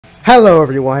Hello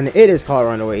everyone, it is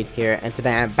Runaway here, and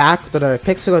today I'm back with another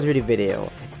PG3D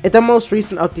video. The most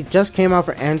recent update just came out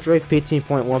for Android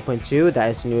 15.1.2,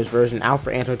 that is the newest version out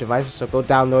for Android devices, so go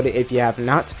download it if you have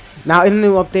not. Now in the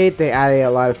new update, they added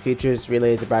a lot of features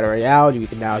related to Battle Royale. You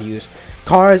can now use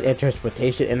cars and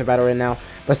transportation in the Battle Royale now.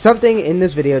 But something in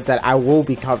this video that I will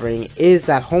be covering is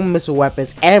that home missile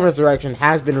weapons and resurrection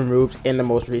has been removed in the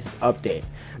most recent update.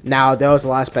 Now, there was a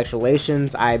lot of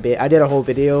speculations. I did a whole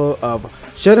video of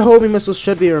should homing missiles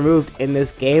should be removed in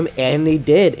this game, and they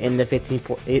did in the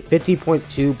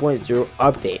 15.2.0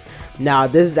 update. Now,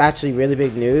 this is actually really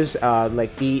big news.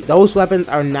 Those weapons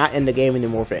are not in the game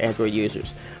anymore for Android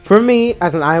users. For me,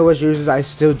 as an iOS user, I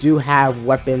still do have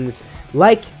weapons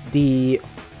like the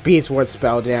Beast Ward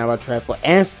Spell, Dynamo Trifle,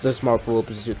 and the Smart Bullet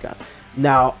Bazooka.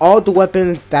 Now, all the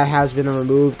weapons that has been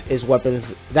removed is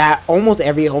weapons that almost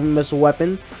every home missile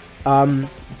weapon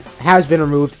has been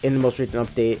removed in the most recent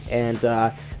update, and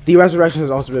the resurrection has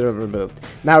also been removed.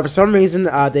 Now, for some reason,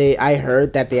 I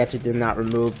heard that they actually did not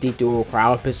remove the dual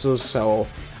crowd pistols, so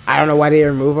I don't know why they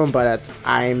remove them, but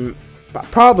I'm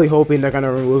probably hoping they're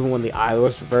gonna remove them when the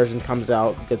iOS version comes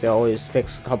out, because they always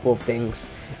fix a couple of things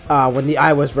when the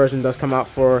iOS version does come out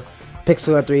for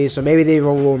Pixel 3, so maybe they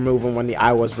will remove them when the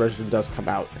iOS version does come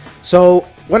out. So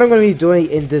what I'm going to be doing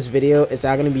in this video is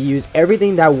I'm going to be using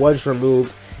everything that was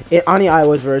removed on the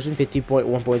iOS version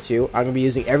 15.1.2. I'm going to be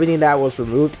using everything that was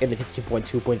removed in the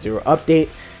 15.2.0 update,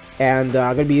 and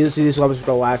I'm going to be using these weapons for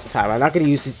the last time. I'm not going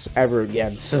to use these ever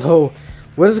again, so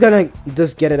we're just going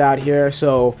to get it out here.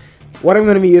 So what I'm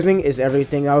going to be using is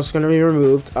everything else going to be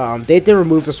removed. They did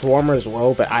remove the Swarmer as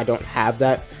well, but I don't have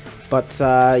that. But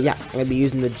yeah, I'm going to be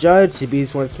using the Judge, the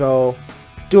Beast Ward Spell,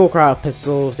 Dual Crowd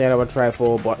Pistol, Dynamo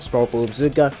Trifle, Smart Bullet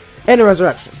Bazooka, and the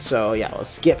Resurrection. So yeah,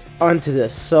 let's get onto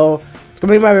this. So it's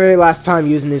going to be my very last time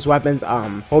using these weapons,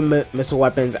 home missile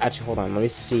weapons. Actually, hold on, let me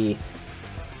see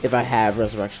if I have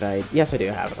Resurrection. Yes, I do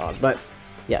have it on. But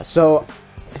yeah, so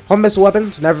home missile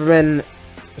weapons, never been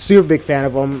a super big fan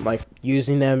of them, like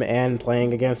using them and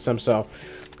playing against them. So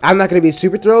I'm not going to be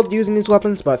super thrilled using these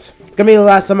weapons, but it's going to be the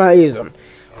last time I use them.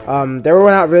 They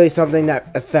were not really something that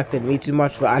affected me too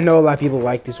much, but I know a lot of people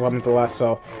like these weapons a lot,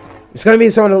 so it's going to be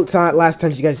some of the last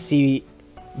times you guys see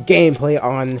gameplay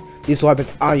on these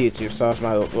weapons on YouTube, so I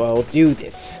might as well do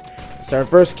this. So our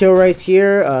first kill right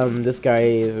here, this guy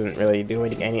isn't really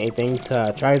doing anything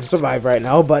to try to survive right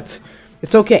now, but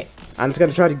it's okay. I'm just going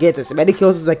to try to get as many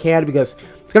kills as I can, because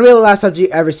it's going to be the last time you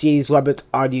ever see these weapons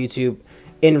on YouTube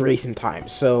in recent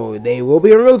times, so they will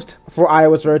be removed for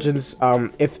iOS versions.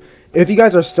 If you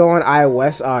guys are still on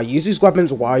iOS, use these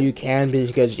weapons while you can,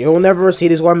 because you'll never see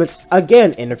these weapons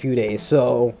again in a few days.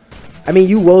 So, I mean,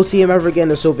 you will see them ever again.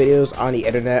 There's still videos on the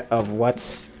internet of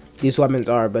what these weapons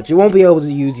are, but you won't be able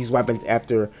to use these weapons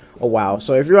after a while.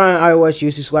 So if you're on iOS,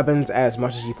 use these weapons as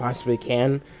much as you possibly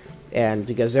can, and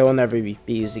because they will never be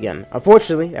used again.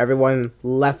 Unfortunately, everyone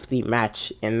left the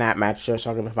match in that match, so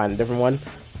I'm going to find a different one.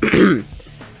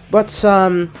 But,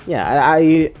 yeah,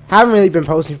 I haven't really been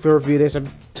posting for a few days. I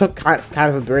took kind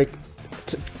of a break,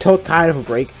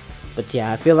 but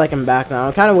yeah, I feel like I'm back now.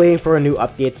 I'm kind of waiting for a new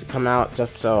update to come out,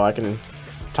 just so I can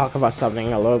talk about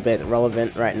something a little bit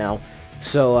relevant right now.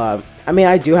 So, I mean,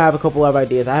 I do have a couple of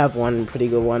ideas. I have one pretty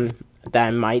good one that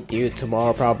I might do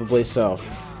tomorrow, probably. So,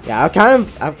 yeah, I've kind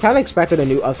of expected a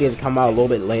new update to come out a little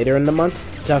bit later in the month.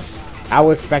 I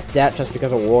would expect that just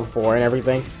because of World 4 and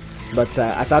everything. But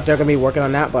I thought they were going to be working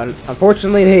on that, but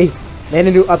unfortunately they made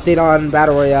a new update on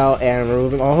Battle Royale and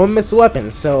removing all home missile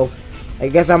weapons. So I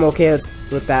guess I'm okay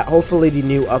with that. Hopefully the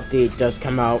new update does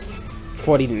come out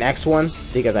for the next one,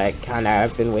 because I kind of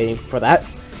have been waiting for that.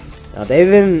 They've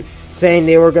been saying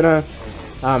they were going to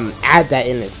add that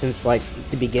in it since like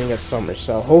the beginning of summer.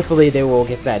 So hopefully they will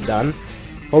get that done.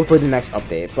 Hopefully the next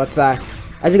update. But as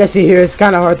you guys see here, it's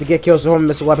kind of hard to get kills with home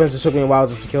missile weapons. It took me a while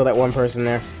just to kill that one person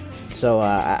there. So,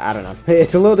 I don't know.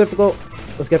 It's a little difficult.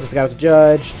 Let's get this guy with the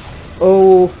Judge.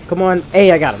 Oh, come on.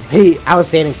 Hey, I got him. Hey, I was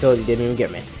standing still. He didn't even get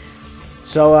me.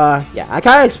 So, yeah, I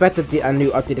kind of expected a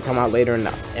new update to come out later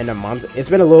in a month. It's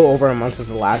been a little over a month since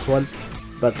the last one.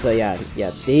 But, yeah,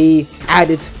 they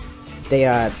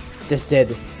just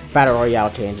did Battle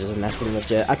Royale changes, and that's pretty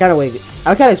much it. I kind of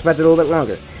expected a little bit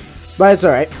longer. But it's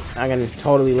alright. I can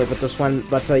totally live with this one.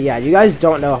 But, yeah, you guys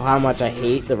don't know how much I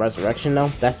hate the Resurrection, though.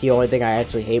 That's the only thing I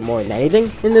actually hate more than anything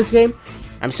in this game.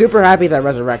 I'm super happy that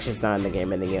Resurrection's not in the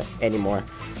game anymore.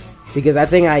 Because I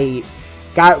think I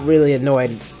got really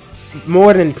annoyed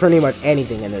more than pretty much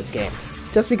anything in this game.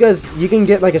 Just because you can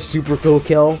get, like, a super cool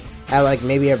kill at, like,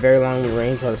 maybe a very long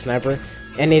range with a sniper.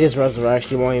 And it is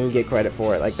Resurrection. You won't even get credit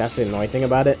for it. Like, that's the annoying thing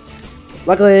about it.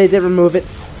 Luckily, they did remove it.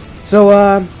 So,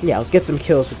 yeah, let's get some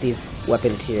kills with these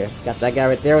weapons here. Got that guy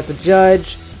right there with the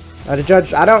judge. The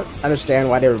judge, I don't understand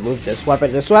why they removed this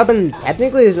weapon. This weapon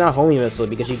technically is not homing missile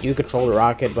because you do control the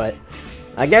rocket, but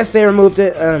I guess they removed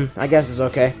it. I guess it's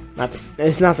okay.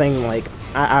 It's nothing like,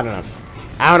 I don't know.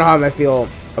 I don't know how I feel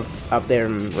of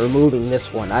them removing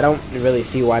this one. I don't really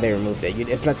see why they removed it.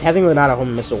 It's not technically not a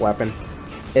homing missile weapon.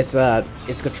 It's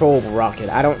controllable rocket.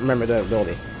 I don't remember the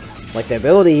ability. Like, the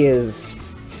ability is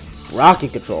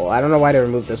rocket control. I don't know why they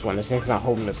removed this one. This thing's not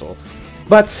homing missile.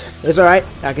 But it's alright.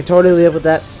 I can totally live with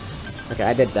that. Okay,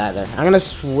 I did that there. I'm gonna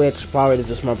switch probably to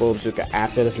just Marble Bazooka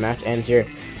after this match ends here.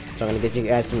 So I'm gonna get you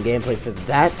guys some gameplay for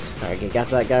that. Alright, got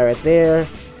that guy right there.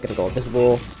 Gonna go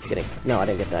invisible. No, I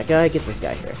didn't get that guy. Get this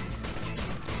guy here.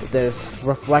 Get this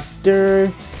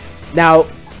reflector. Now,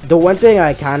 the one thing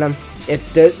I kind of,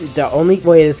 if the only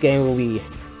way this game will be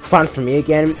fun for me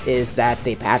again is that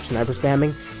they patch sniper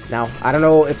spamming. Now, I don't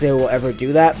know if they will ever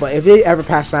do that, but if they ever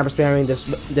patch sniper spamming,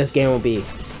 this game will be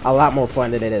a lot more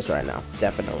fun than it is right now.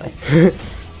 Definitely.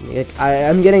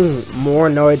 I'm getting more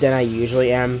annoyed than I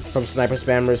usually am from sniper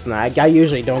spammers. Now, I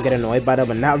usually don't get annoyed by them,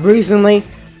 but not recently.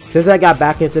 Since I got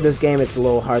back into this game, it's a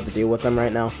little hard to deal with them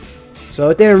right now. So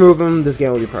if they remove them, this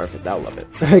game will be perfect. I'll love it.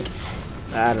 Like,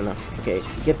 I don't know. Okay,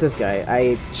 get this guy.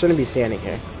 I shouldn't be standing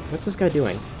here. What's this guy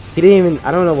doing? He didn't even,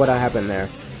 I don't know what happened there.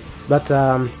 But,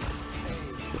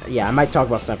 yeah, I might talk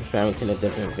about sniper spamming in a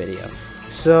different video.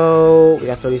 So, we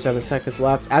got 37 seconds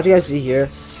left. As you guys see here,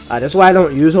 that's why I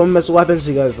don't use home missile weapons,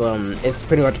 because it's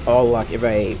pretty much all luck if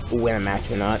I win a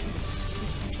match or not.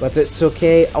 But it's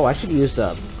okay. Oh, I should use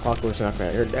the clockwork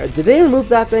knuckle. Did they remove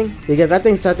that thing? Because that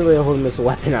thing's technically a home missile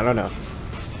weapon. I don't know.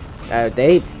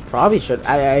 They probably should.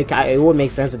 It would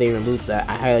make sense if they removed that.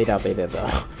 I highly doubt they did though.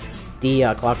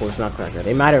 The clockwork nutcracker.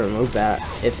 They might have removed that.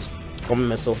 It's home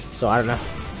missile, so I don't know.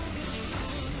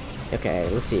 Okay,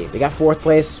 let's see. We got 4th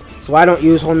place. So I don't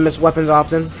use home missile weapons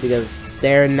often because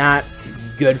they're not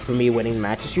good for me winning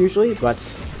matches usually, but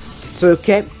it's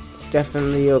okay.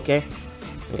 Definitely okay.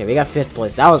 Okay, we got 5th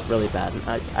place. That was really bad.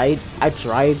 I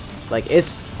tried. Like,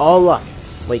 it's all luck.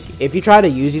 Like, if you try to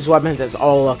use these weapons, it's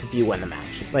all luck if you win the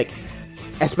match. Like,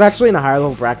 especially in the higher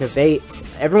level brackets,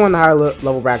 everyone in the higher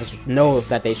level brackets knows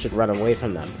that they should run away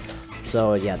from them.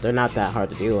 So yeah, they're not that hard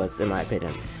to deal with, in my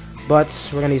opinion. But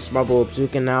we're gonna use Marble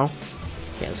Bazooka now.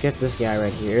 Okay, let's get this guy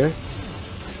right here.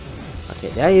 Okay,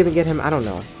 did I even get him? I don't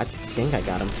know. I think I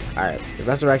got him. Alright, the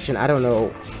resurrection, I don't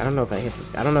know if I hit this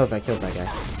guy. I don't know if I killed that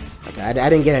guy. Okay, I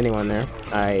didn't get anyone there.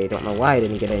 I don't know why I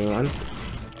didn't get anyone.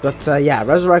 But yeah,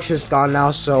 resurrection is gone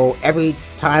now, so every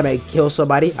time I kill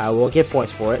somebody, I will get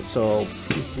points for it. So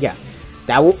yeah,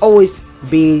 that will always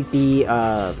be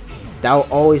the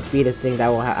thing that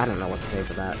will I don't know what to say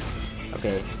for that.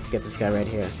 Okay, get this guy right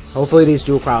here. Hopefully these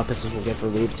dual crowd pistols will get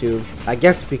removed too. I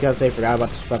guess because they forgot about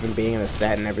this weapon being in a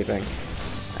set and everything.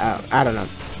 I don't know.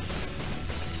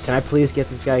 Can I please get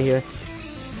this guy here?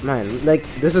 Man, like,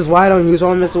 this is why I don't use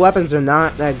all missile weapons. They're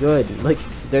not that good. Like,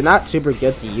 they're not super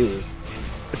good to use.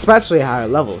 Especially at higher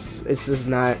levels. It's just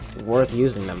not worth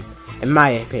using them, in my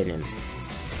opinion.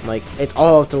 Like, it's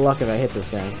all up to luck if I hit this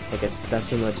guy. Like, that's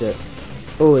pretty much it.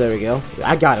 Oh, there we go.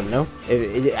 I got him, no?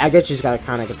 I guess you just gotta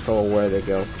kind of control where they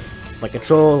go. Like,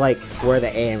 control, like, where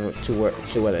they aim to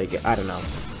where they go. I don't know.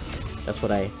 That's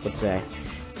what I would say.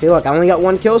 See, look, I only got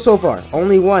 1 kill so far.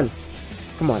 Only 1.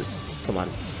 Come on. Come on.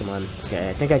 Come on.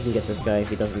 Okay, I think I can get this guy if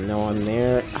he doesn't know I'm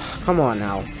there. Ugh, come on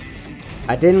now.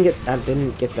 I didn't get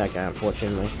that guy,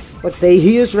 unfortunately. But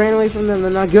he just ran away from them.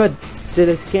 They're not good.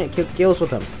 Can't kill kills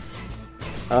with them.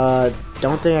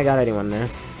 Don't think I got anyone there.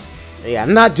 Yeah,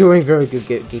 I'm not doing very good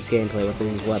gameplay with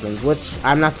these weapons, which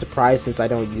I'm not surprised since I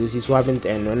don't use these weapons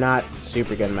and they're not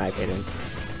super good in my opinion.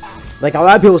 Like, a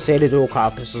lot of people say the dual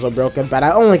crowd pistols are broken, but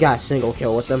I only got a single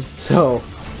kill with them, so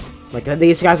like,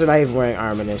 these guys are not even wearing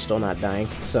armor and they're still not dying,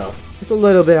 so it's a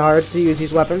little bit hard to use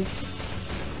these weapons.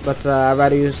 But I'd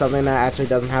rather use something that actually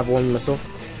doesn't have one missile.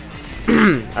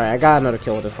 Alright, I got another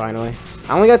kill with it finally.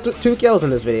 I only got 2 kills in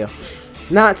this video.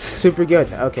 Not super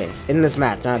good. Okay, in this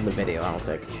match, not in the video, I don't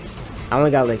think. I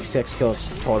only got like 6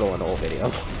 kills total in the whole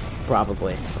video.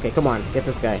 Probably. Okay, come on, get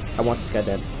this guy. I want this guy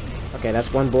dead. Okay,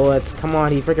 that's 1 bullet. Come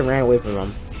on, he freaking ran away from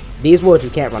him. These bullets you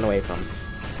can't run away from.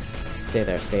 Stay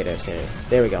there, stay there, stay there.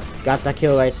 There we go. Got that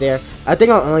kill right there. I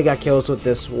think I only got kills with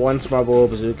this 1 Marble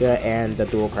Bazooka and the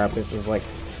dual crowd pistols. Like,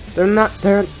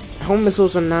 home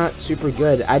missiles are not super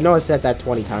good. I know I said that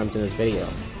 20 times in this video,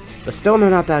 but still they're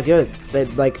not that good.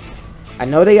 Like, I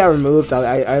know they got removed.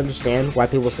 I understand why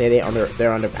people say they're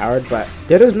underpowered, but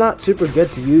they're just not super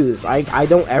good to use. I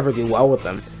don't ever do well with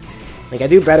them. Like, I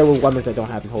do better with weapons that don't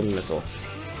have a homing missile.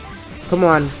 Come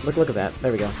on. Look at that.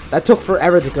 There we go. That took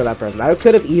forever to kill that person. I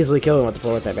could have easily killed him with the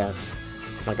prototype S.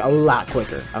 Like, a lot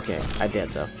quicker. Okay, I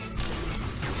did, though.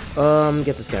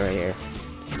 Get this guy right here.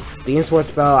 Beam Sword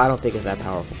spell, I don't think is that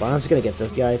powerful. But I'm just gonna get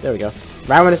this guy. There we go.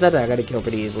 Right when I said that, I got to kill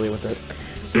pretty easily with it.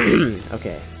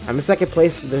 Okay. I'm in second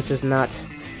place, which is not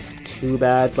too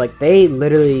bad. Like, they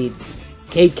literally...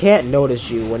 They can't notice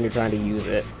you when you're trying to use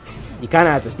it. You kind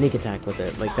of have to sneak attack with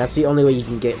it. Like, that's the only way you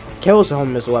can get kills with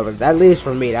home missile weapons. At least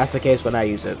for me, that's the case when I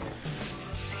use it.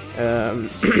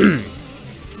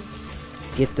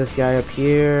 Get this guy up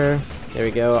here. There we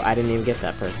go. I didn't even get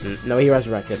that person. No, he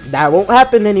resurrected. That won't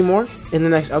happen anymore in the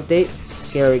next update.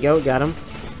 Okay, there we go. Got him.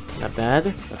 Not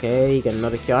bad. Okay, you got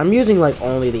another kill. I'm using, like,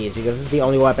 only these because this is the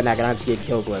only weapon I can actually get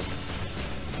kills with.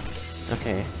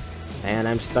 Okay. And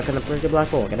I'm stuck in a freaking black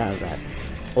hole. Get out of that.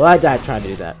 Well, I died trying to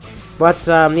do that. But,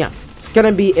 yeah. It's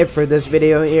gonna be it for this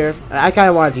video here. I kind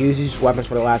of wanted to use these weapons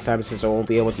for the last time since I won't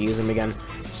be able to use them again.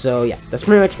 So yeah, that's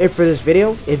pretty much it for this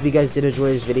video. If you guys did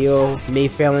enjoy this video, me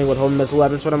failing with home missile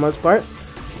weapons for the most part,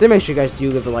 then make sure you guys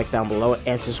do leave a like down below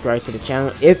and subscribe to the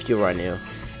channel if you are new.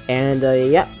 And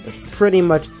yeah, that's pretty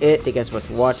much it. Thank you guys so much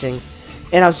for watching,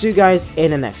 and I'll see you guys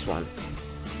in the next one.